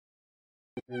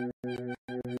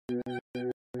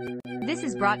This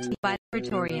is brought to you by the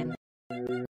Praetorian.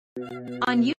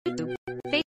 On YouTube,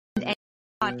 Facebook, and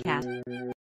podcast.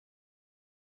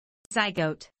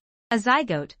 Zygote. A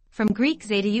zygote, from Greek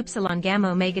zeta upsilon gamma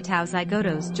omega tau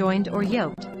zygotos joined or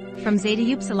yoked, from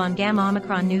zeta upsilon gamma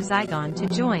omicron nu zygon to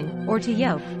join, or to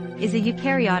yoke, is a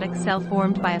eukaryotic cell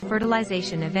formed by a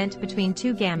fertilization event between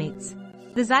two gametes.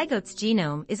 The zygote's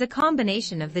genome is a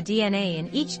combination of the DNA in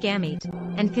each gamete,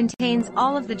 and contains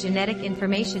all of the genetic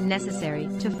information necessary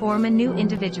to form a new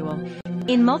individual.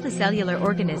 In multicellular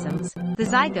organisms, the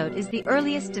zygote is the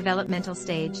earliest developmental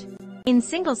stage. In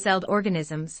single-celled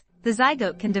organisms, the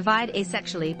zygote can divide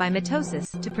asexually by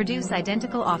mitosis to produce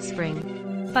identical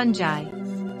offspring. Fungi.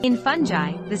 In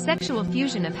fungi, the sexual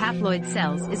fusion of haploid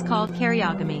cells is called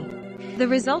karyogamy. The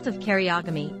result of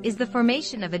karyogamy is the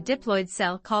formation of a diploid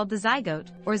cell called the zygote,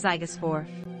 or zygospore.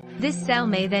 This cell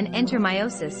may then enter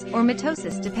meiosis or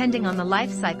mitosis depending on the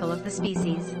life cycle of the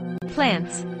species.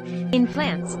 Plants. In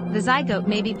plants, the zygote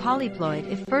may be polyploid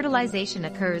if fertilization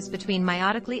occurs between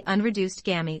meiotically unreduced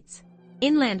gametes.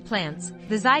 In land plants,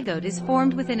 the zygote is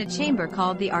formed within a chamber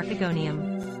called the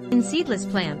archegonium. In seedless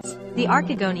plants, the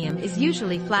archegonium is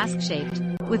usually flask-shaped,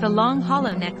 with a long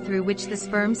hollow neck through which the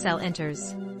sperm cell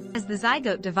enters. As the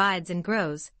zygote divides and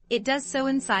grows, it does so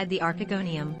inside the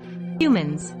archegonium.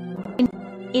 Humans.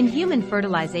 In human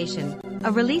fertilization,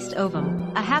 a released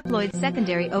ovum, a haploid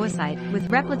secondary oocyte with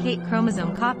replicate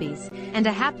chromosome copies, and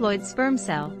a haploid sperm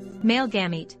cell, male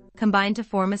gamete, combine to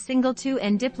form a single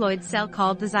 2N diploid cell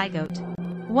called the zygote.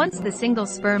 Once the single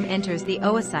sperm enters the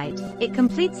oocyte, it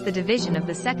completes the division of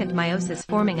the second meiosis,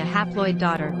 forming a haploid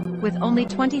daughter, with only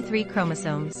 23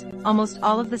 chromosomes, almost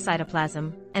all of the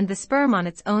cytoplasm, and the sperm on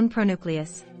its own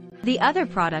pronucleus. The other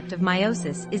product of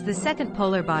meiosis is the second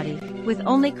polar body, with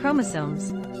only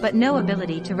chromosomes, but no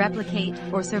ability to replicate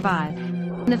or survive.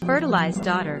 In the fertilized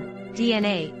daughter,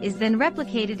 DNA is then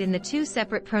replicated in the two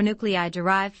separate pronuclei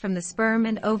derived from the sperm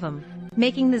and ovum,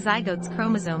 making the zygote's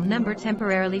chromosome number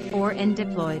temporarily 4N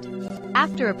diploid.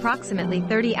 After approximately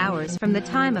 30 hours from the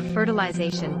time of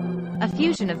fertilization, a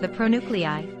fusion of the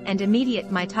pronuclei and immediate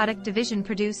mitotic division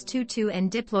produce two 2N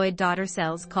diploid daughter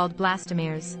cells called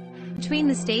blastomeres. Between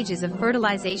the stages of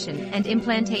fertilization and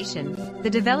implantation, the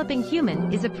developing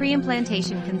human is a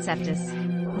pre-implantation conceptus.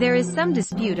 There is some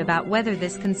dispute about whether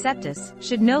this conceptus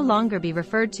should no longer be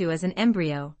referred to as an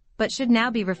embryo, but should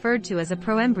now be referred to as a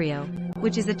proembryo,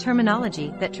 which is a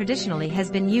terminology that traditionally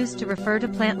has been used to refer to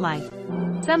plant life.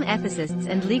 Some ethicists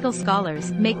and legal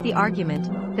scholars make the argument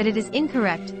that it is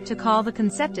incorrect to call the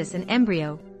conceptus an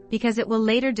embryo, because it will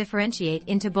later differentiate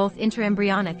into both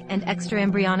intraembryonic and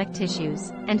extraembryonic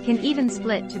tissues, and can even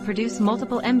split to produce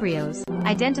multiple embryos,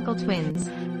 identical twins.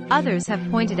 Others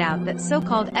have pointed out that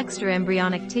so-called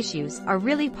extraembryonic tissues are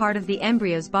really part of the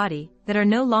embryo's body that are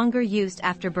no longer used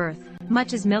after birth,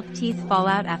 much as milk teeth fall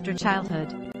out after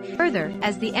childhood. Further,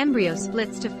 as the embryo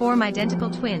splits to form identical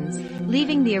twins,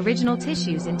 leaving the original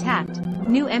tissues intact,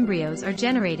 new embryos are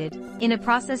generated, in a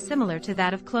process similar to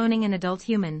that of cloning an adult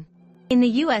human. In the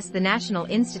U.S., the National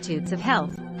Institutes of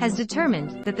Health has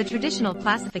determined that the traditional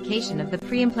classification of the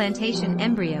pre-implantation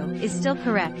embryo is still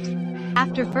correct.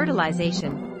 After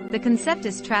fertilization, the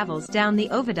conceptus travels down the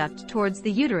oviduct towards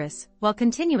the uterus, while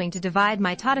continuing to divide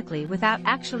mitotically without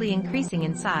actually increasing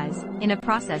in size, in a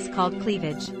process called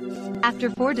cleavage. After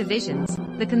 4 divisions,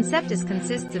 the conceptus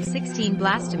consists of 16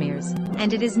 blastomeres,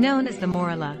 and it is known as the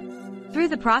morula. Through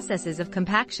the processes of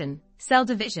compaction, cell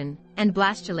division, and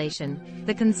blastulation,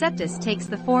 the conceptus takes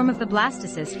the form of the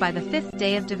blastocyst by the 5th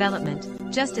day of development,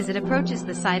 just as it approaches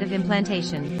the site of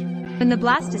implantation. When the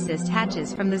blastocyst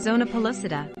hatches from the zona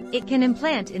pellucida, it can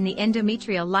implant in the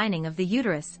endometrial lining of the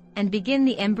uterus and begin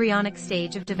the embryonic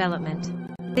stage of development.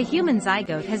 The human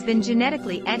zygote has been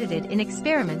genetically edited in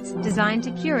experiments designed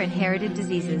to cure inherited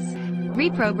diseases.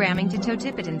 Reprogramming to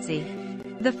totipotency.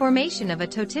 The formation of a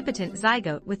totipotent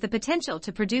zygote with the potential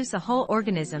to produce a whole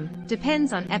organism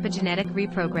depends on epigenetic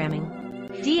reprogramming.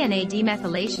 DNA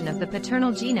demethylation of the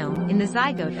paternal genome in the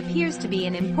zygote appears to be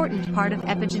an important part of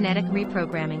epigenetic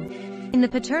reprogramming. In the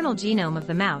paternal genome of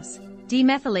the mouse,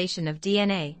 demethylation of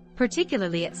DNA,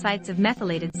 particularly at sites of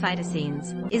methylated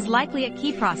cytosines, is likely a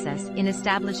key process in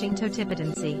establishing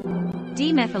totipotency.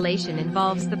 Demethylation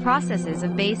involves the processes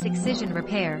of base excision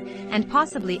repair, and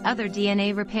possibly other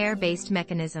DNA repair-based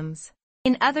mechanisms.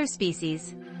 In other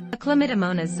species, a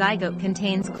Chlamydomonas zygote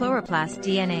contains chloroplast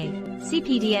DNA,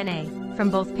 cpDNA, from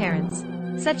both parents.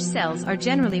 Such cells are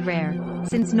generally rare,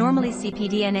 since normally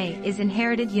cpDNA is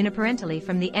inherited uniparentally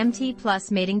from the MT plus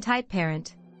mating type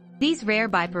parent. These rare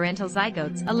biparental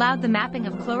zygotes allowed the mapping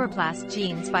of chloroplast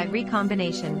genes by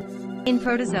recombination. In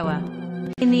protozoa,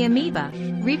 In the amoeba,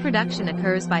 reproduction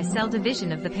occurs by cell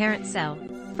division of the parent cell.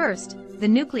 First, the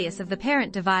nucleus of the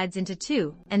parent divides into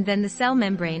two, and then the cell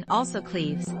membrane also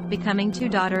cleaves, becoming two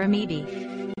daughter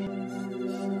amoebae.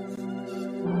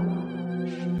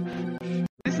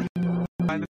 This is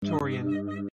by the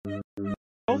Victorian,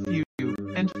 both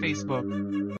YouTube and Facebook.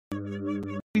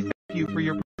 We thank you for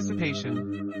your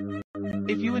participation.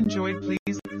 If you enjoyed,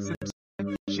 please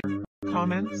subscribe, share,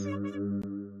 comments.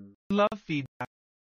 Love feedback.